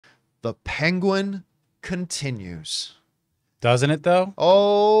The Penguin continues. Doesn't it, though?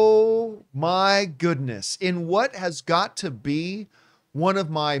 Oh, my goodness. In what has got to be one of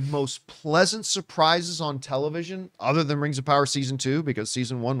my most pleasant surprises on television, other than Rings of Power Season 2, because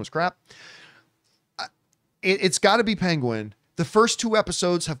Season 1 was crap, it's got to be Penguin. The first 2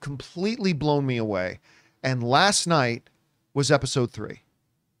 episodes have completely blown me away. And last night was episode 3.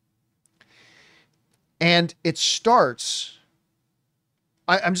 And it starts...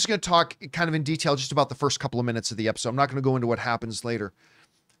 I'm just going to talk kind of in detail just about the first couple of minutes of the episode. I'm not going to go into what happens later.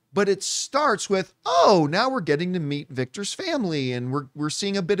 But it starts with, oh, now we're getting to meet Victor's family, and we're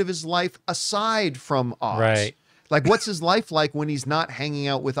seeing a bit of his life aside from Oz. Right. Like, what's his life like when he's not hanging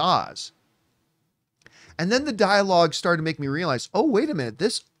out with Oz? And then the dialogue started to make me realize, oh, wait a minute,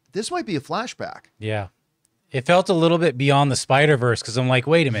 this might be a flashback. Yeah. It felt a little bit beyond the Spider-Verse, because I'm like,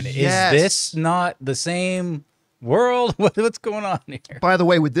 wait a minute, Yes. is this not the same world? What's going on here? By the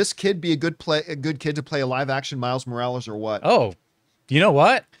way, would this kid be a good kid to play a live action Miles Morales or what? Oh, you know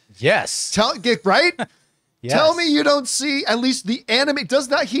what? Yes. Right? Yes. Tell me you don't see at least the anime. Does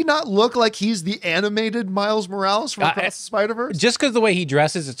he not look like he's the animated Miles Morales from Across the Spider-Verse? Just because the way he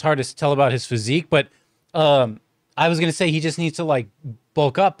dresses, it's hard to tell about his physique. But I was going to say he just needs to like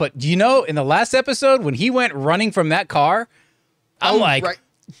bulk up. But do you know, in the last episode, when he went running from that car, I'm like, right.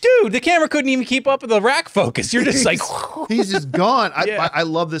 Dude, the camera couldn't even keep up with the rack focus. You're just like... He's just gone. Yeah. I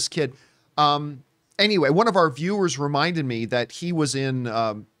love this kid. Anyway, one of our viewers reminded me that he was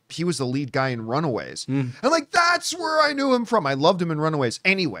in... he was the lead guy in Runaways. I'm like, that's where I knew him from. I loved him in Runaways.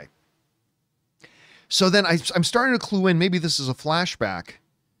 Anyway. So then I'm starting to clue in, maybe this is a flashback.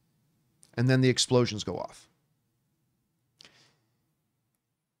 And then the explosions go off.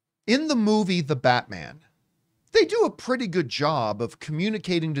 In the movie The Batman, they do a pretty good job of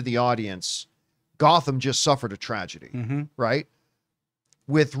communicating to the audience Gotham just suffered a tragedy, right?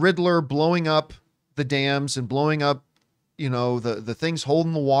 With Riddler blowing up the dams and blowing up, you know, the things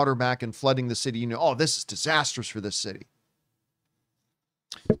holding the water back and flooding the city. You know, oh, this is disastrous for this city.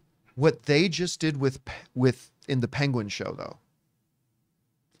 What they just did in the Penguin show, though,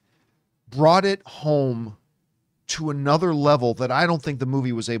 brought it home to another level that I don't think the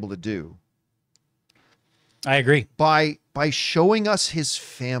movie was able to do. I agree. By showing us his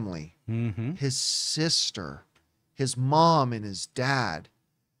family, his sister, his mom, and his dad.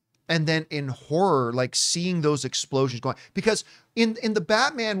 And then in horror, like seeing those explosions going, because in the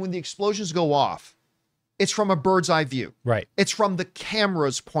Batman, when the explosions go off, it's from a bird's eye view. Right. It's from the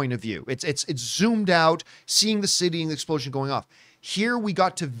camera's point of view. It's zoomed out, seeing the city and the explosion going off. Here we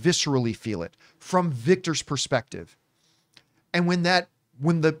got to viscerally feel it from Victor's perspective. And when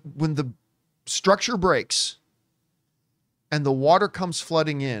the structure breaks and the water comes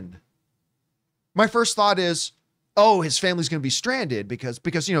flooding in, my first thought is, oh, his family's going to be stranded because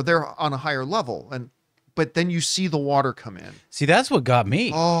you know they're on a higher level, but then you see the water come in. See, that's what got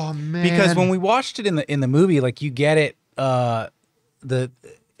me. Oh man! Because when we watched it in the movie, like you get it, the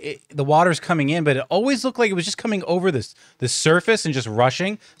water's coming in, but it always looked like it was just coming over the surface and just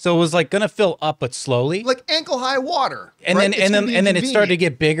rushing. So it was like gonna fill up, but slowly, like ankle high water. And right? then it started to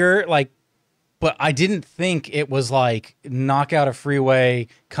get bigger, like. But I didn't think it was like knock out a freeway,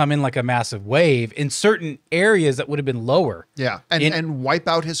 come in like a massive wave. In certain areas that would have been lower. Yeah, and wipe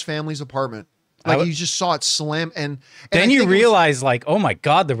out his family's apartment. Like you just saw it slam, and then you realize like, oh my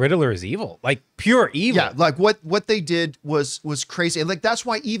God, the Riddler is evil, like pure evil. Yeah, like what they did was crazy, and like that's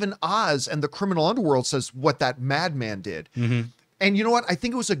why even Oz and the criminal underworld says what that madman did. And you know what? I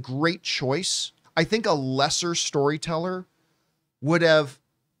think it was a great choice. I think a lesser storyteller would have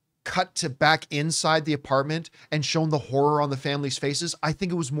cut to back inside the apartment and shown the horror on the family's faces. I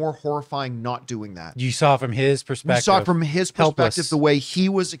think it was more horrifying not doing that. You saw from his perspective. You saw it from his perspective, helpless. the way he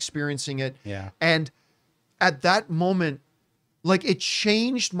was experiencing it. Yeah. And at that moment, like it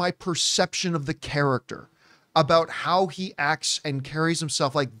changed my perception of the character, about how he acts and carries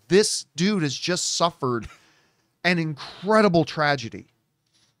himself. Like this dude has just suffered an incredible tragedy.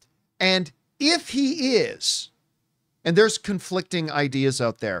 And if he is, and there's conflicting ideas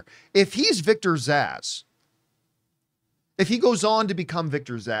out there, if he's Victor Zsasz, if he goes on to become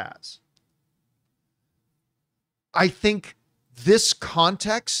Victor Zsasz, I think this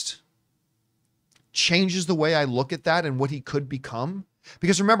context changes the way I look at that and what he could become.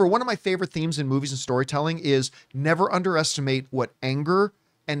 Because remember, one of my favorite themes in movies and storytelling is never underestimate what anger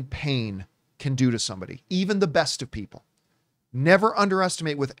and pain can do to somebody, even the best of people. Never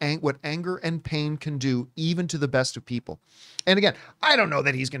underestimate what anger and pain can do, even to the best of people. And again, I don't know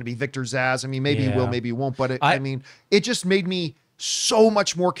that he's going to be Victor Zsasz. I mean, maybe he will, maybe he won't. But I mean, it just made me so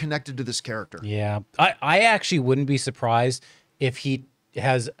much more connected to this character. Yeah. I actually wouldn't be surprised if he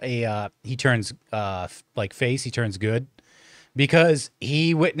has a he turns like face, he turns good because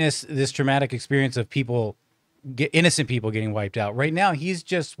he witnessed this traumatic experience of people, innocent people getting wiped out. Right now, he's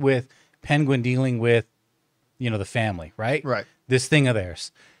just with Penguin dealing with, the family, right? Right. This thing of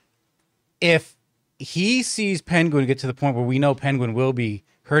theirs. If he sees Penguin get to the point where we know Penguin will be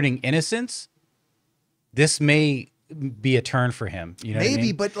hurting innocents, this may be a turn for him. You know, maybe, what I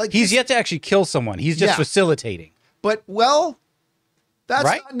mean? But like he's yet to actually kill someone. He's just facilitating. But that's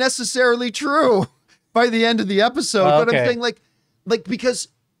not necessarily true by the end of the episode. But I'm saying like because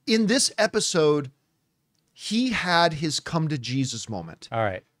in this episode, he had his come to Jesus moment. All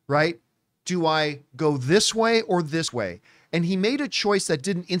right. Right? Do I go this way or this way? And he made a choice that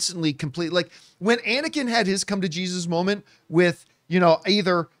didn't instantly complete. Like when Anakin had his come to Jesus moment with,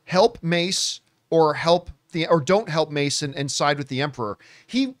 either help Mace or don't help Mace and side with the Emperor.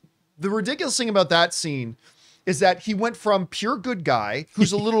 The ridiculous thing about that scene is that he went from pure good guy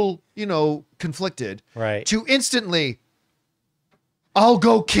who's a little, conflicted, right, to instantly, I'll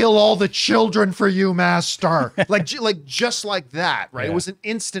go kill all the children for you, master. just like that, right? Yeah. It was an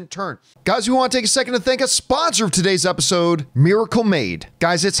instant turn. Guys, we want to take a second to thank a sponsor of today's episode, Miracle Made.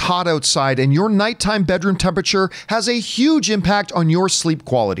 Guys, it's hot outside and your nighttime bedroom temperature has a huge impact on your sleep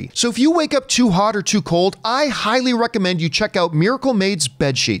quality. So if you wake up too hot or too cold, I highly recommend you check out Miracle Made's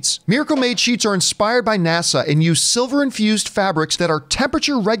bed sheets. Miracle Made sheets are inspired by NASA and use silver-infused fabrics that are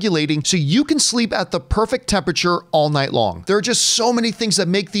temperature regulating so you can sleep at the perfect temperature all night long. There are just so many things that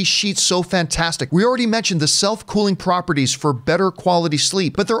make these sheets so fantastic. We already mentioned the self-cooling properties for better quality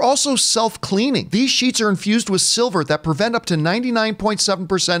sleep, but they're also self-cleaning. These sheets are infused with silver that prevent up to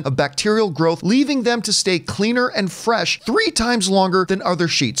 99.7% of bacterial growth, leaving them to stay cleaner and fresh 3 times longer than other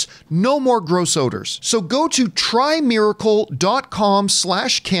sheets. No more gross odors. So go to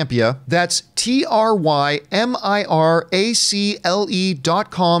trymiracle.com/Campea. That's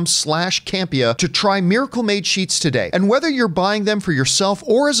TRYMIRACLE.com/Campea to try Miracle Made sheets today. And whether you're buying them for yourself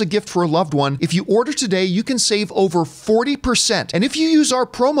or as a gift for a loved one, if you order today, you can save over 40%. And if you use our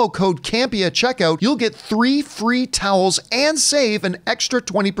promo code Campea at checkout, you'll get 3 free towels and save an extra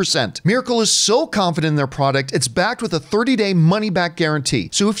 20%. Miracle is so confident in their product, it's backed with a 30-day money-back guarantee.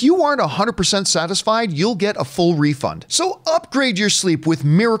 So if you aren't 100% satisfied, you'll get a full refund. So upgrade your sleep with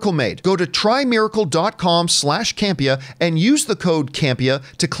Miracle Made. Go to trymiracle.com/Campea and use the code Campea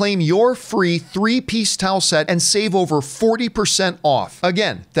to claim your free 3-piece towel set and save over 40% off.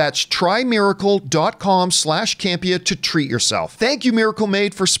 Again, that's trymiracle.com/Campea to treat yourself. Thank you, Miracle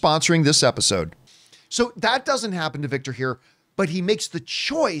Made, for sponsoring this episode. So that doesn't happen to Victor here, but he makes the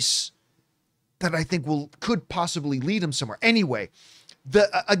choice that I think could possibly lead him somewhere. Anyway,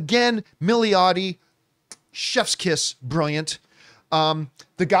 again, Milioti, chef's kiss, brilliant.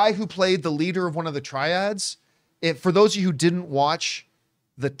 The guy who played the leader of one of the triads, for those of you who didn't watch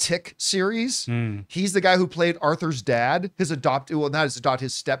the Tick series, he's the guy who played Arthur's dad, his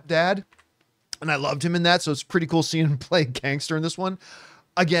stepdad. And I loved him in that. So it's pretty cool seeing him play gangster in this one.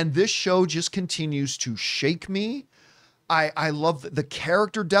 Again, this show just continues to shake me. I love the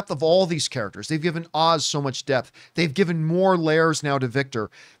character depth of all these characters. They've given Oz so much depth. They've given more layers now to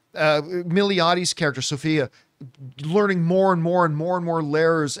Victor. Milioti's character, Sophia, learning more and more and more and more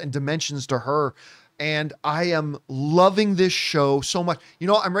layers and dimensions to her. And I am loving this show so much.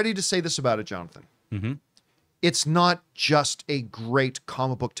 I'm ready to say this about it, Jonathan. Mm-hmm. It's not just a great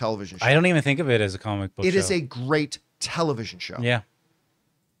comic book television show. I don't even think of it as a comic book show. It is a great television show. Yeah.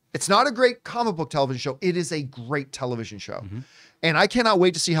 It's not a great comic book television show. It is a great television show. Mm-hmm. And I cannot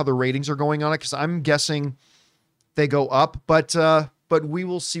wait to see how the ratings are going on it, because I'm guessing they go up, but we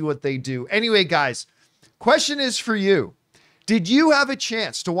will see what they do. Anyway, guys, question is for you. Did you have a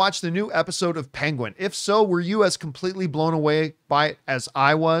chance to watch the new episode of Penguin? If so, were you as completely blown away by it as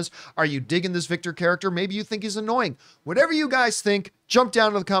I was? Are you digging this Victor character? Maybe you think he's annoying. Whatever you guys think, jump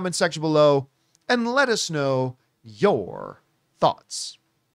down to the comment section below and let us know your thoughts.